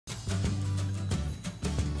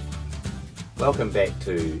Welcome back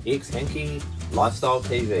to Ex-Hanky Lifestyle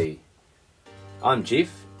TV. I'm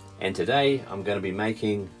Jeff and today I'm going to be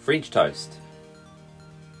making French toast.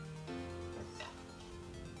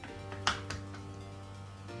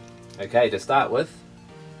 Okay, to start with,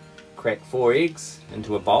 crack 4 eggs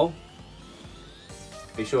into a bowl.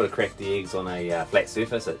 Be sure to crack the eggs on a flat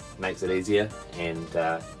surface, it makes it easier and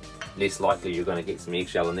less likely you're going to get some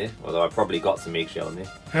eggshell in there, although I probably got some eggshell in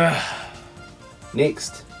there.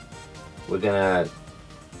 Next, we're going to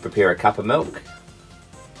prepare a cup of milk.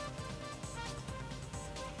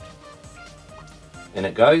 In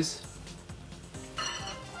it goes.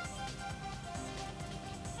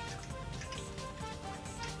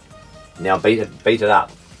 Now beat it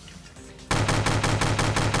up.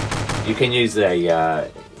 You can use a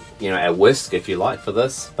whisk if you like for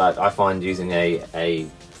this, but I find using a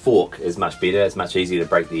fork is much better. It's much easier to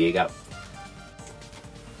break the egg up.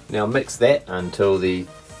 Now mix that until the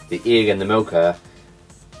egg and the milk are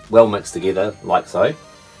well mixed together, like so.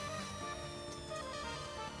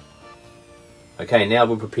 Okay, now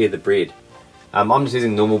we'll prepare the bread. I'm just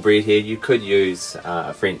using normal bread here. You could use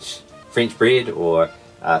a French bread or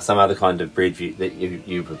some other kind of bread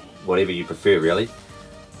whatever you prefer, really.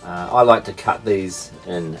 I like to cut these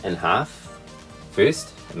in half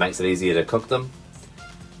first. It makes it easier to cook them.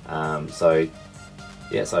 So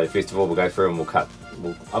first of all we'll go through and we'll cut.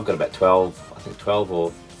 I've got about 12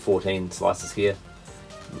 or 14 slices here.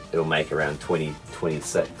 It'll make around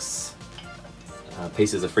 26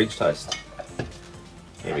 pieces of French toast.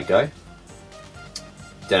 There we go.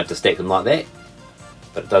 Don't have to stack them like that,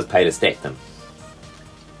 but it does pay to stack them.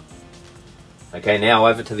 Okay, now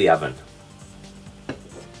over to the oven.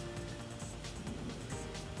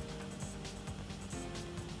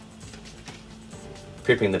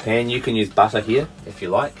 Prepping the pan, you can use butter here if you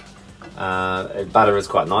like. Butter is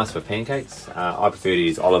quite nice for pancakes. I prefer to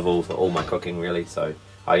use olive oil for all my cooking really, so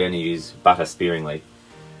I only use butter sparingly.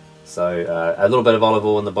 So a little bit of olive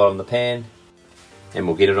oil in the bottom of the pan and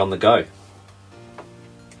we'll get it on the go.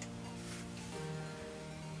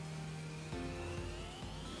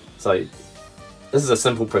 So this is a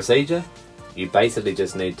simple procedure. You basically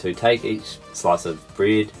just need to take each slice of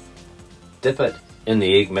bread, dip it in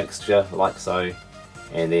the egg mixture like so,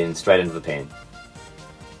 and then straight into the pan.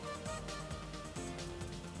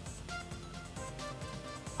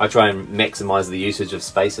 I try and maximise the usage of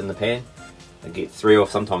space in the pan. I get 3 or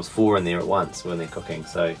sometimes 4 in there at once when they're cooking.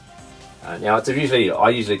 So now I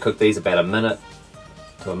usually cook these about a minute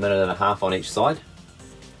to a minute and a half on each side,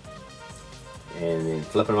 and then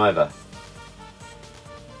flip them over.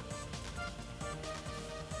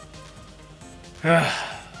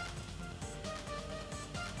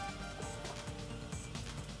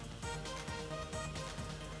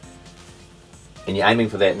 And you're aiming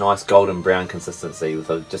for that nice golden brown consistency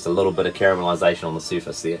with just a little bit of caramelisation on the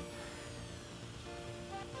surface there.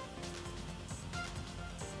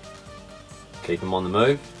 Keep them on the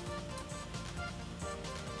move.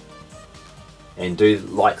 And do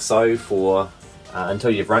like so for until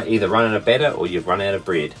you've either run out of batter or you've run out of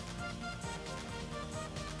bread.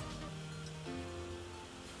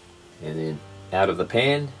 And then out of the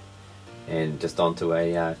pan and just onto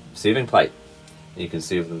a serving plate. You can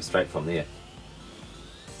serve them straight from there.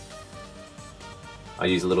 I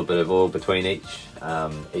use a little bit of oil between each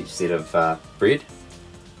set of bread.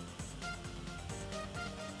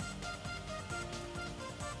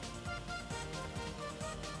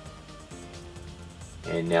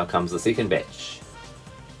 And now comes the second batch.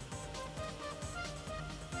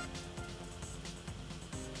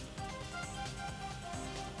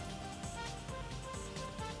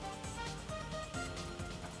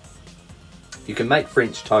 You can make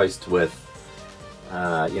French toast with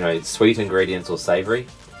sweet ingredients or savoury.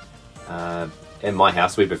 In my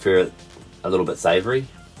house we prefer it a little bit savoury,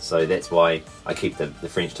 so that's why I keep the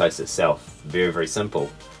French toast itself very, very simple.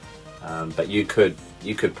 But you could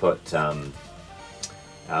put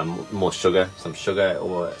more sugar, some sugar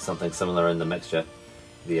or something similar in the mixture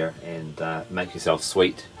there, and make yourself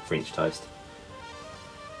sweet French toast.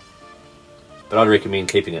 But I'd recommend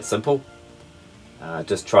keeping it simple.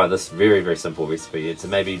 Just try this very, very simple recipe. It's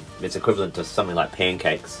equivalent to something like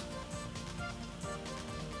pancakes.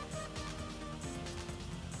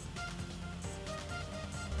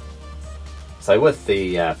 So with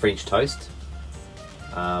the French toast,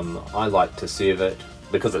 I like to serve it,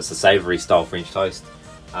 because it's a savoury style French toast,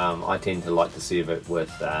 I tend to like to serve it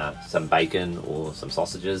with some bacon or some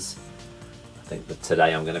sausages. I think that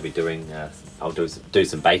today I'm going to be doing, I'll do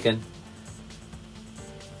some bacon.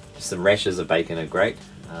 Some rashers of bacon are great,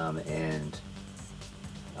 and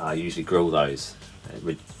I usually grill those.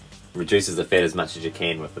 It reduces the fat as much as you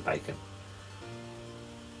can with the bacon.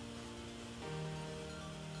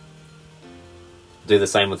 do the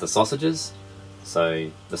same with the sausages. So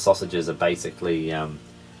the sausages are basically,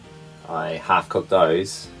 I half cook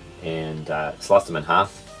those and slice them in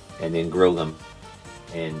half and then grill them,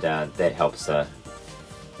 and that helps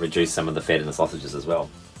reduce some of the fat in the sausages as well.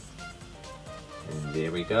 And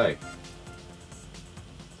there we go.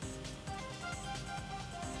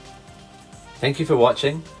 Thank you for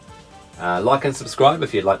watching. Like and subscribe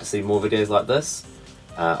if you'd like to see more videos like this.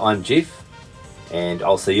 I'm Jeff, and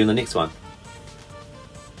I'll see you in the next one.